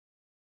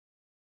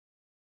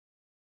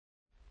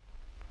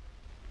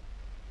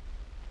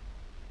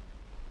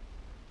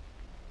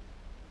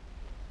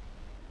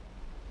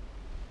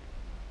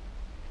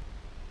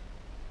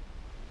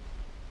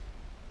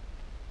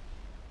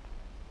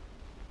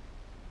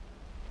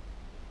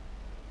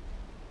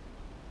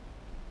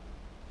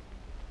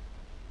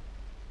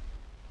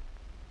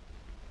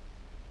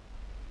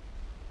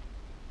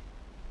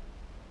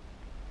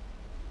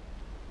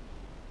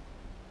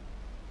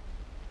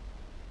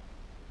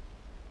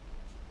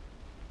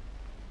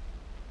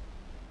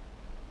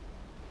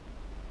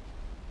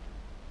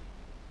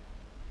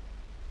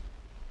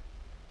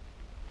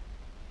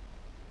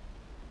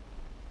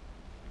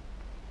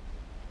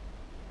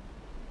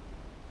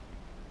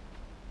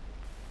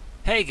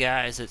Hey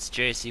guys, it's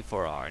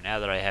JC4R. Now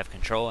that I have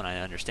control and I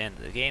understand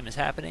that the game is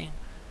happening,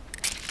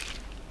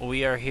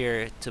 we are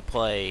here to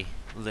play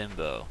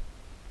Limbo.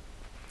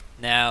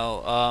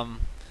 Now,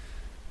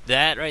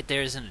 that right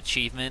there is an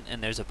achievement,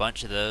 and there's a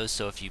bunch of those,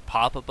 so if you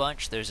pop a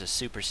bunch, there's a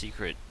super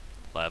secret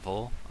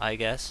level, I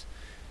guess.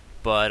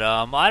 But,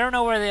 I don't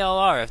know where they all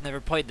are. I've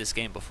never played this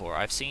game before.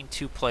 I've seen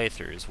two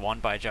playthroughs, one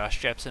by Josh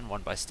Jepson,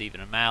 one by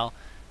Steven and Mal.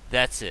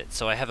 That's it.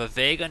 So I have a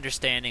vague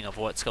understanding of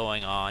what's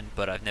going on,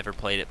 but I've never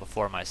played it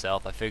before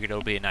myself. I figured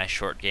it'll be a nice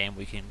short game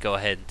we can go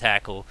ahead and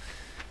tackle.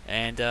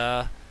 And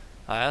I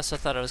also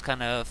thought it was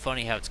kind of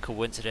funny how it's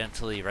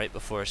coincidentally right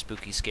before a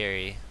spooky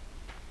scary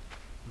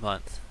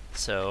month.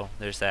 So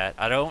there's that.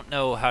 I don't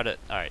know how to...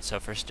 Alright, so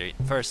firstly,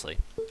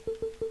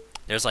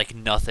 there's like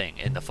nothing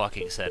in the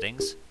fucking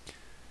settings.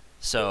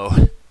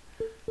 So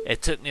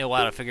it took me a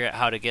while to figure out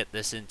how to get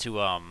this into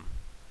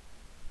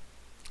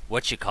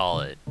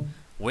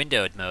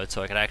windowed mode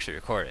so I could actually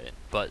record it.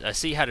 But I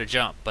see how to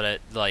jump, but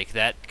like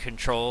that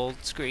control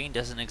screen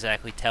doesn't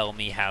exactly tell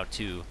me how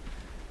to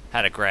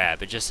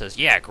grab. It just says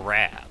yeah,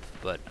 grab,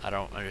 but I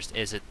don't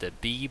understand. Is it the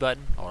B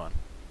button? Hold on.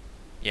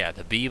 Yeah,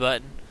 the B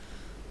button.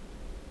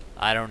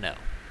 I don't know.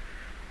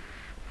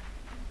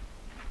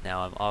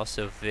 Now I'm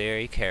also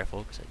very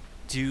careful because I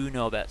do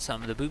know about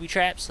some of the booby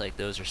traps, like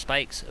those are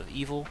spikes of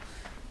evil,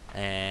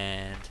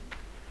 and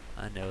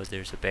I know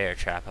there's a bear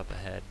trap up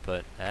ahead,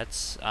 but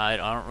that's... I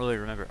don't really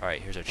remember.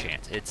 Alright, here's our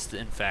chance. It's,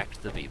 in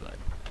fact, the B button.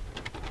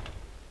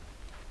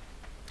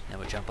 Now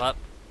we jump up.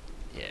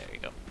 Yeah, there you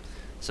go.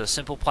 So,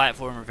 simple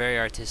platformer, very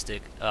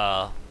artistic.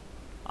 I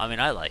mean,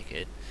 I like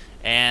it.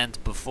 And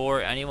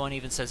before anyone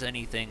even says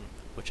anything,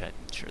 which I'm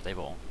sure they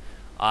won't,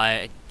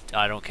 I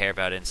don't care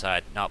about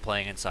inside. Not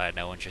playing inside,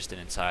 no interest in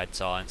inside.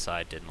 Saw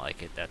inside, didn't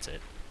like it, that's it.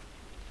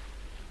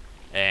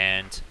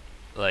 And...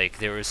 like,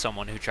 there was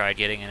someone who tried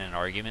getting in an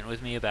argument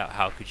with me about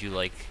how could you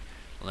like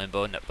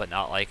Limbo but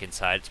not like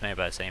Inside. It's made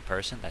by the same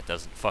person. That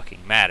doesn't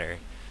fucking matter.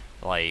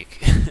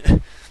 Like,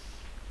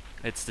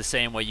 it's the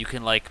same way you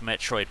can like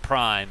Metroid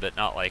Prime but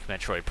not like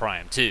Metroid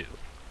Prime 2.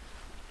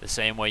 The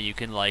same way you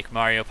can like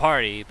Mario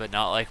Party but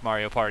not like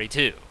Mario Party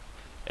 2.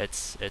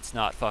 It's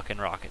not fucking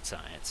rocket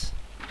science.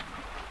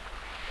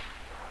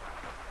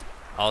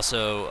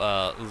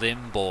 Also,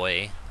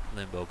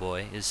 Limbo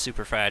Boy is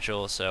super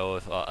fragile, so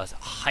if a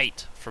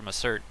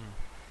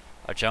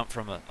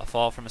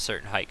fall from a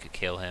certain height could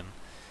kill him.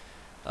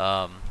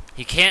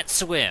 He can't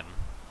swim.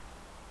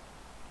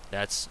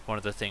 That's one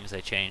of the things they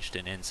changed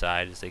in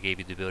Inside, is they gave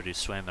you the ability to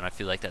swim, and I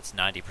feel like that's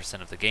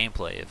 90% of the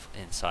gameplay of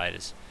Inside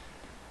is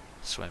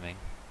swimming.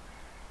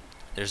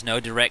 There's no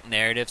direct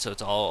narrative, so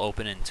it's all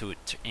open into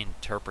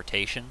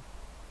interpretation.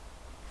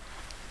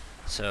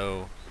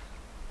 So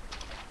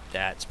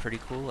that's pretty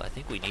cool. I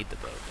think we need the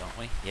boat, don't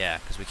we? Yeah,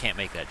 because we can't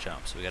make that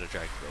jump, so we gotta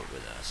drag the boat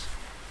with us.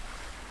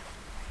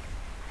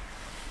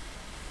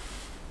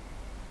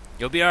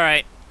 You'll be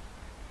alright.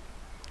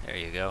 There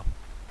you go.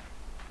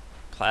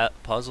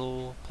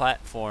 Puzzle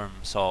platform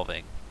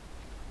solving.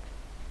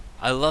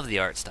 I love the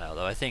art style,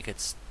 though. I think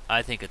it's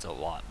a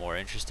lot more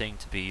interesting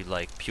to be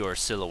like pure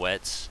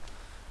silhouettes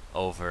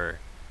over...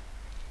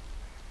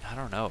 I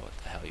don't know what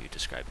the hell you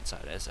describe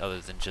Inside as, other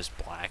than just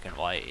black and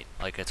white.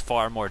 Like, it's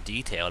far more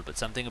detailed, but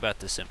something about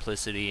the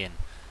simplicity and,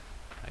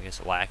 I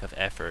guess, lack of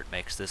effort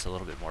makes this a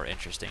little bit more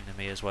interesting to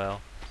me as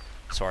well.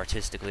 So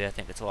artistically, I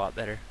think it's a lot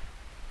better.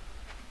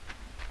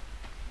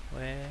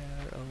 Where,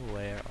 oh,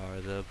 where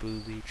are the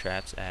booby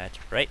traps at?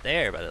 Right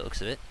there, by the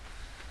looks of it.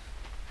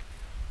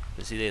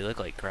 But see, they look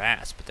like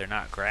grass, but they're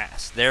not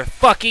grass. They're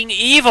fucking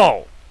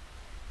evil!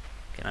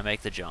 Can I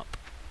make the jump?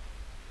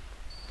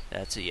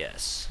 That's a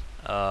yes.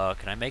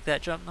 Can I make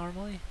that jump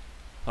normally?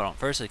 Hold on,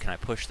 firstly, can I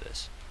push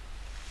this?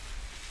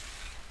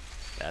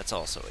 That's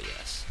also a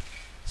yes.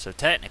 So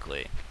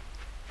technically,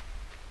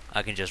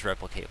 I can just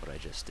replicate what I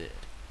just did.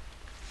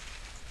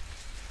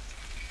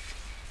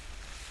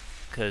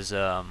 Cause,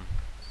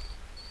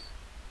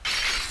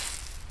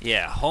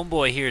 yeah,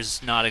 homeboy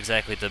here's not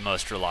exactly the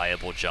most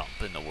reliable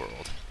jump in the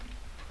world.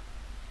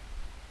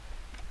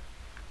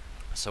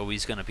 So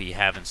he's gonna be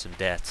having some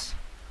deaths.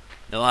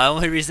 No, the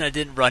only reason I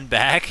didn't run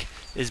back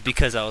is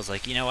because I was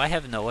like, you know, I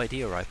have no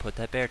idea where I put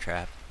that bear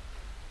trap.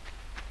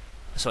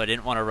 So I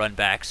didn't want to run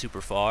back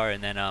super far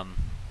and then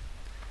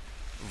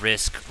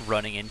risk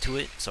running into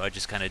it, so I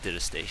just kind of did a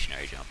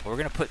stationary jump. We're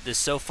going to put this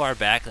so far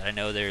back that I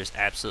know there's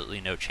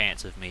absolutely no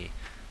chance of me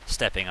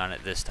stepping on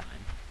it this time.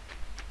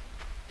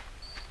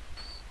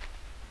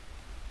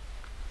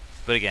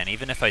 But again,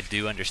 even if I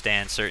do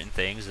understand certain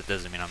things, it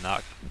doesn't mean I'm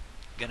not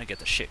going to get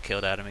the shit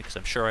killed out of me, because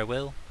I'm sure I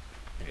will.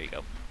 There you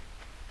go.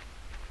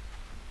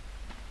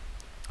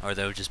 Or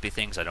there would just be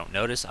things I don't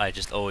notice. I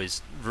just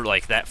always,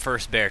 like, that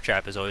first bear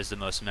trap is always the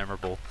most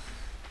memorable.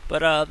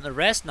 But the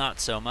rest,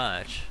 not so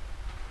much.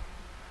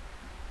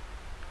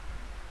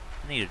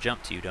 I need to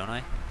jump to you, don't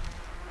I?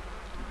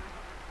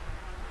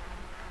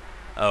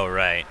 Oh,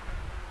 right.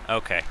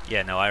 Okay.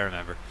 Yeah, no, I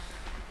remember.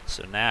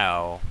 So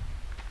now,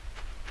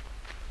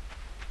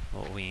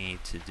 what we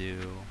need to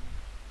do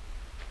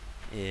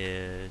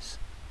is...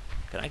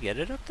 Can I get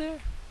it up there?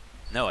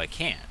 No, I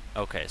can't.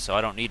 Okay, so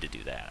I don't need to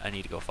do that. I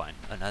need to go find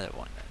another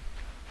one then.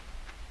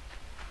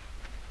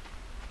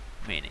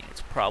 Meaning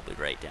it's probably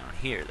right down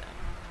here then.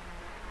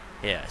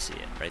 Yeah, I see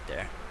it right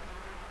there.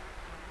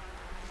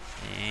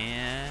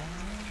 And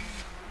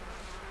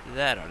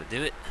that ought to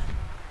do it.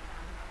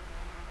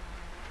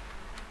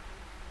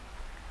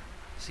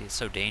 See, it's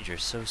so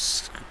dangerous, so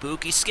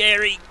spooky,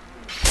 scary.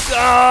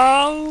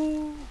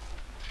 Go!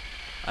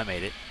 I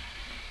made it.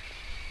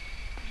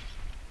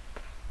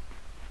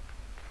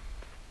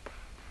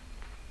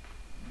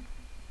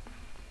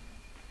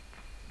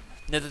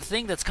 Now, the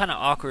thing that's kind of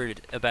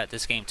awkward about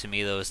this game to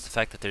me, though, is the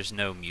fact that there's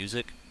no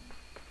music.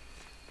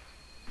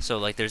 So,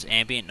 like, there's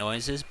ambient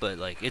noises, but,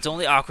 like, it's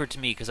only awkward to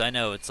me because I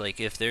know it's like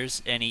if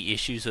there's any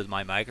issues with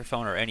my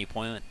microphone or any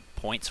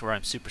points where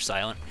I'm super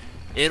silent,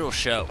 it'll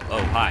show.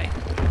 Oh, hi.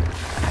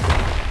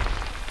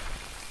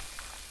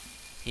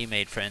 He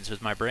made friends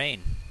with my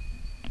brain.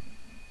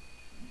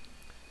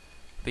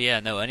 But yeah,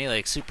 no, any,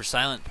 like, super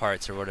silent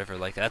parts or whatever,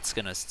 like, that's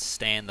gonna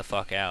stand the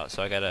fuck out.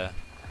 So I gotta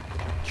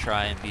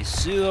try and be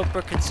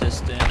super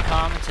consistent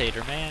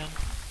commentator, man.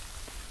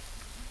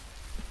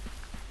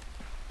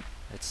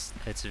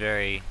 It's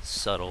very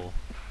subtle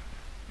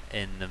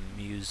in the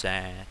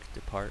music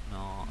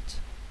department.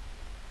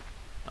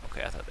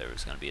 Okay, I thought there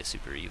was gonna be a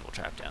super evil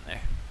trap down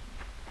there.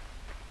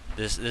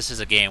 This is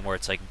a game where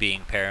it's like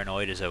being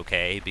paranoid is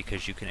okay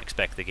because you can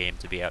expect the game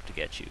to be out to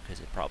get you, because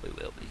it probably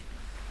will be.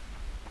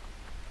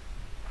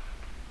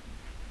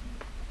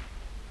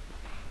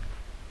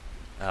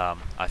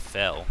 I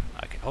fell.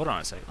 Okay, hold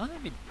on a second.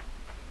 Let me.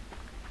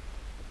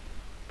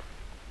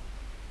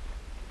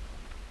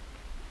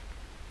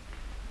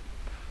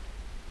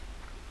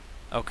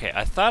 Okay,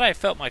 I thought I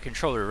felt my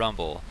controller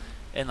rumble,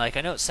 and like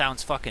I know it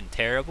sounds fucking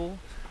terrible,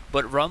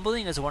 but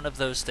rumbling is one of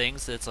those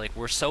things that's like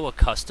we're so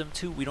accustomed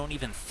to we don't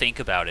even think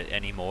about it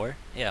anymore.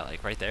 Yeah,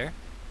 like right there.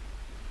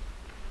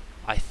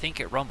 I think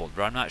it rumbled,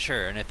 but I'm not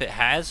sure. And if it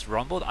has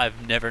rumbled,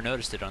 I've never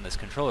noticed it on this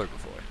controller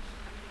before.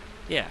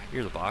 Yeah,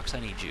 you're the box. I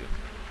need you.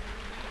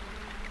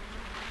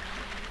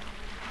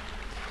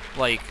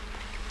 Like,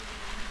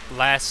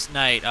 last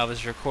night I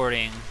was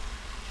recording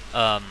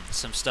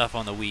some stuff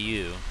on the Wii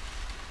U,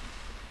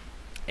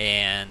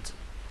 and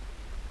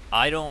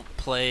I don't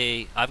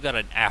play. I've got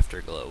an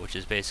Afterglow, which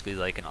is basically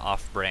like an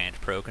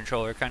off-brand Pro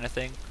controller kind of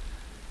thing,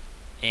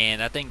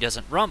 and that thing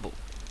doesn't rumble.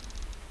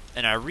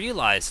 And I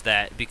realized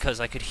that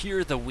because I could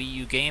hear the Wii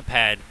U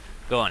gamepad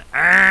going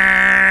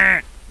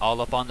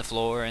all up on the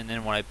floor, and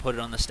then when I put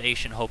it on the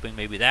station hoping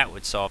maybe that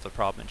would solve the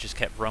problem, it just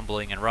kept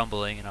rumbling and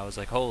rumbling, and I was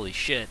like, holy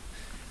shit,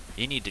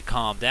 you need to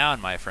calm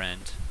down, my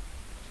friend.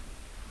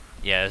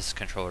 Yeah, this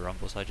controller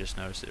rumbles, I just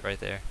noticed it right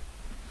there.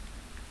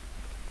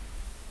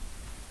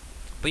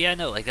 But yeah,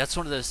 no, like that's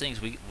one of those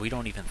things we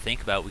don't even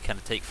think about, we kind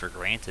of take for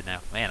granted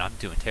now. Man, I'm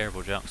doing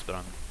terrible jumps, but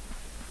I'm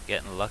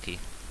getting lucky.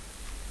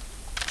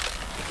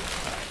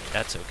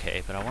 That's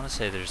okay, but I want to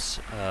say there's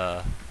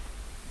a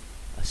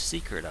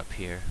secret up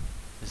here.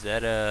 Is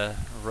that a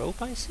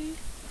rope I see?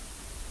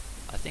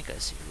 I think I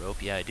see a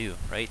rope. Yeah, I do.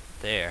 Right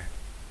there.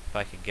 If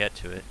I can get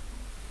to it.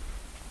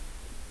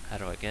 How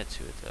do I get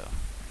to it, though?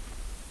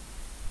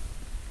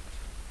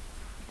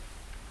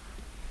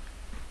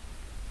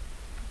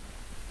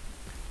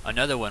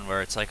 Another one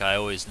where it's like I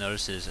always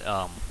notice is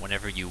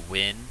whenever you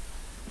win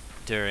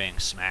during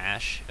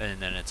Smash, and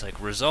then it's like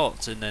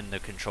results, and then the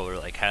controller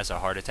like has a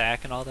heart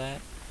attack and all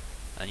that.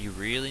 And you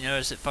really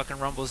notice it fucking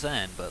rumbles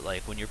then, but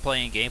like when you're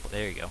playing gameplay,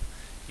 there you go.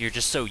 You're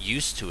just so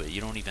used to it, you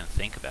don't even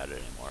think about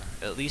it anymore.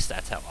 At least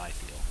that's how I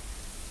feel.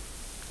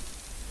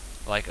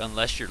 Like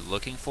unless you're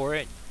looking for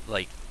it,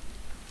 like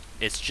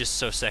it's just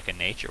so second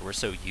nature. We're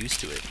so used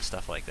to it and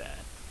stuff like that.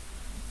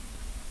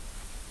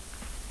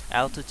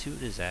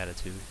 Altitude is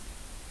attitude.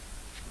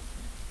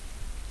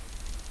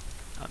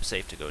 I'm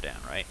safe to go down,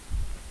 right?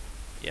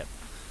 Yep.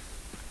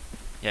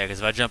 Yeah,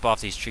 because if I jump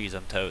off these trees,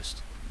 I'm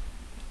toast.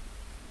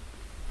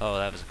 Oh,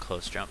 that was a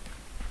close jump.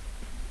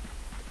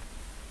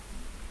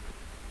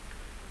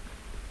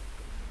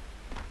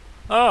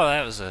 Oh,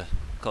 that was a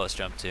close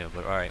jump too,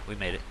 but alright, we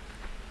made it.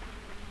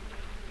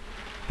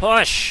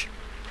 Push!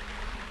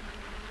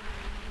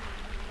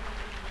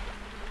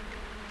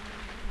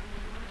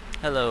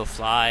 Hello,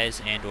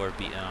 flies and or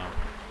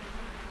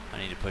I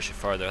need to push it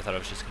farther. I thought I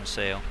was just going to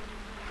sail.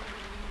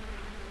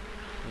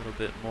 A little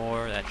bit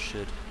more. That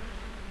should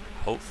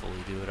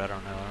hopefully do it. I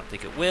don't know. I don't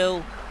think it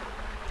will.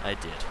 I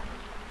did.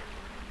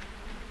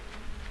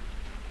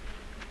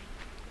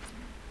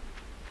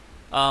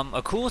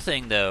 A cool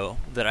thing, though,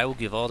 that I will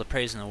give all the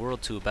praise in the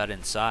world to about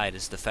Inside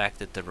is the fact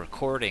that the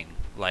recording,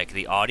 like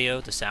the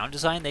audio, the sound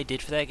design they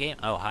did for that game.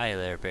 Oh, hi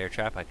there, Bear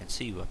Trap. I can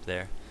see you up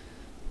there.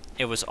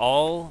 It was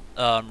all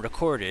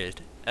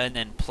recorded and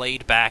then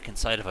played back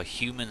inside of a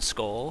human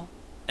skull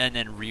and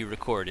then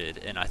re-recorded,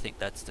 and I think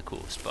that's the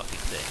coolest fucking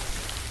thing.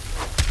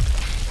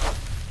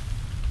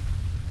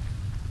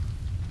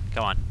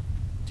 Come on.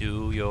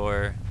 Do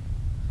your...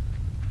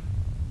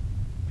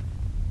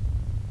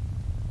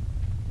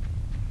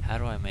 How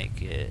do I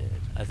make it?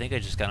 I think I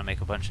just gotta make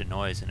a bunch of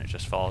noise and it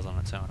just falls on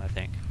its own, I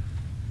think.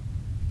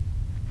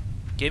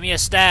 Give me a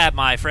stab,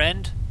 my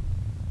friend.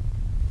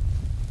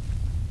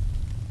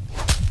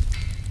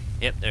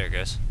 Yep, there it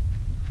goes.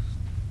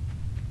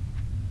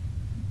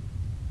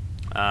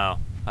 Oh,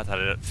 I thought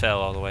it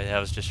fell all the way. That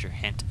was just your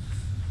hint.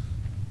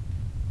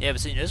 Yeah,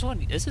 but see,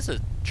 this is a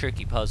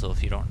tricky puzzle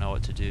if you don't know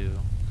what to do.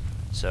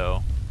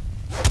 So,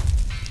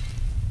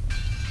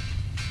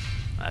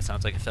 that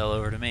sounds like it fell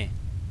over to me.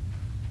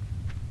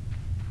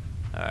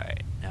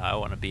 Alright, now I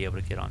want to be able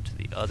to get onto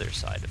the other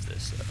side of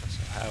this, though.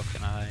 So how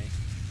can I...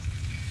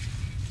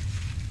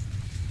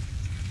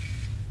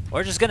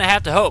 We're just gonna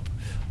have to hope.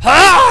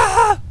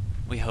 Ah!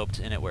 We hoped,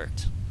 and it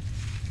worked.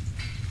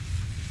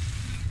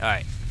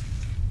 Alright.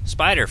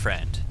 Spider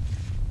friend,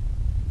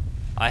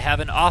 I have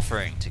an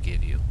offering to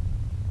give you.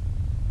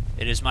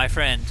 It is my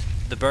friend,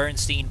 the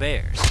Bernstein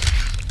Bears.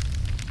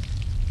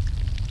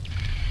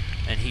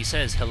 And he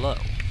says hello.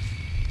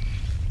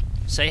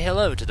 Say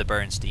hello to the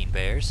Bernstein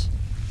Bears.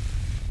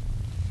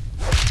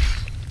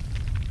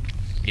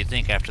 You'd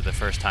think after the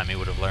first time he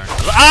would have learned.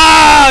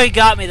 Oh, he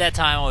got me that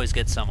time. Always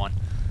gets someone.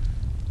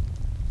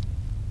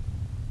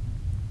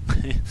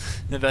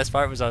 The best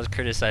part was I was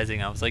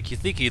criticizing. I was like, you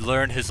think he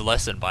learned his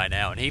lesson by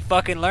now? And he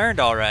fucking learned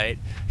all right.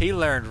 He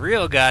learned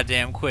real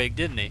goddamn quick,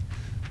 didn't he?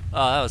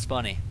 Oh, that was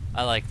funny.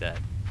 I like that.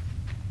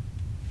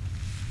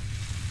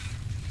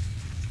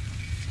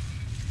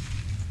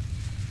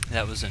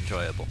 That was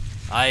enjoyable.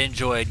 I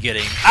enjoyed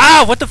getting...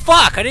 Ah! What the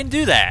fuck? I didn't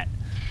do that!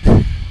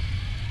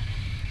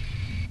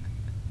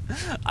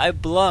 I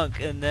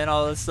blunk, and then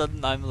all of a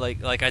sudden I'm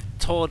like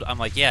I'm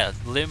like, yeah,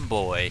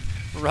 Limbo,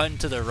 run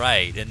to the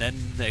right, and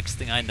then next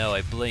thing I know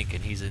I blink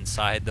and he's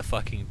inside the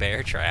fucking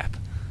bear trap.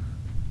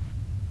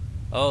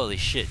 Holy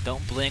shit,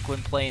 don't blink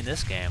when playing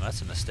this game.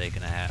 That's a mistake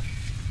and a half.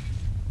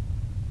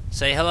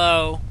 Say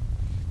hello.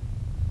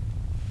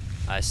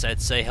 I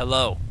said say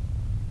hello.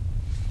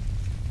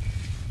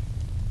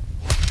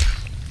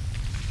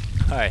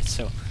 Alright,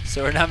 so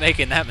we're not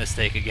making that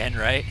mistake again,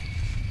 right?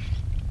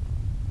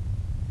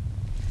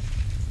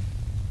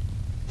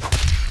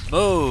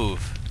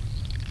 Move!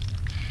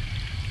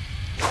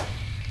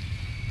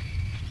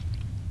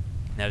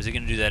 Now, is he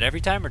going to do that every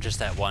time or just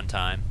that one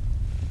time?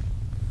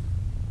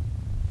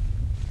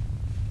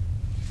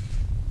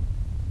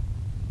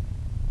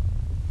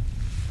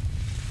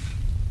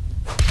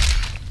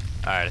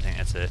 Alright, I think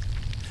that's it.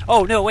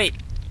 Oh, no, wait!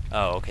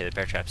 Oh, okay, the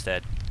bear trap's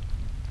dead.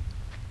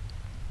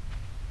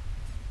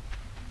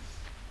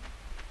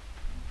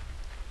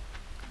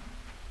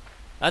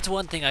 That's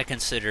one thing I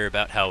consider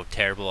about how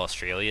terrible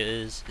Australia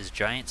is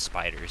giant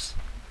spiders.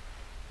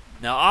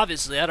 Now,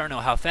 obviously, I don't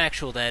know how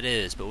factual that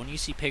is, but when you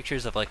see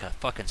pictures of, like, a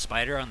fucking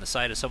spider on the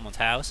side of someone's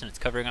house and it's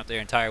covering up their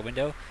entire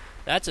window,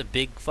 that's a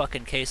big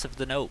fucking case of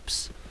the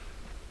nopes.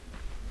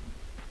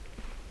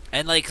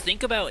 And, like,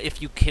 think about if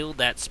you killed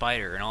that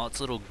spider and all its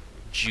little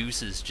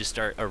juices just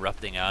start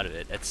erupting out of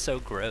it. That's so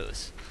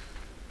gross.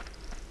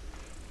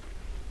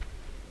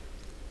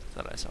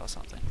 Thought I saw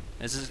something.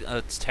 This is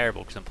it's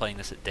terrible because I'm playing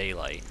this at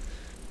daylight.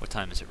 What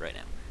time is it right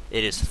now?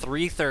 It is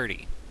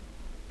 3:30.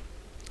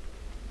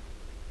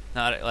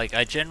 Not like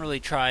I generally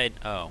tried.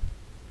 Oh,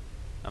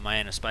 am I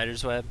in a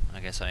spider's web?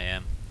 I guess I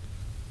am.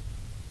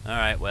 All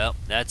right, well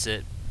that's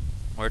it.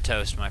 We're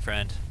toast, my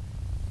friend.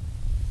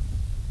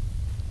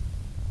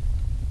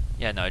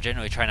 Yeah, no, I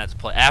generally try not to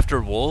play. After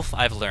Wolf,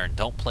 I've learned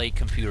don't play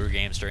computer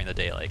games during the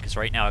daylight because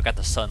right now I got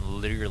the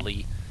sun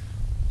literally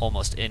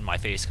almost in my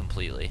face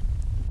completely.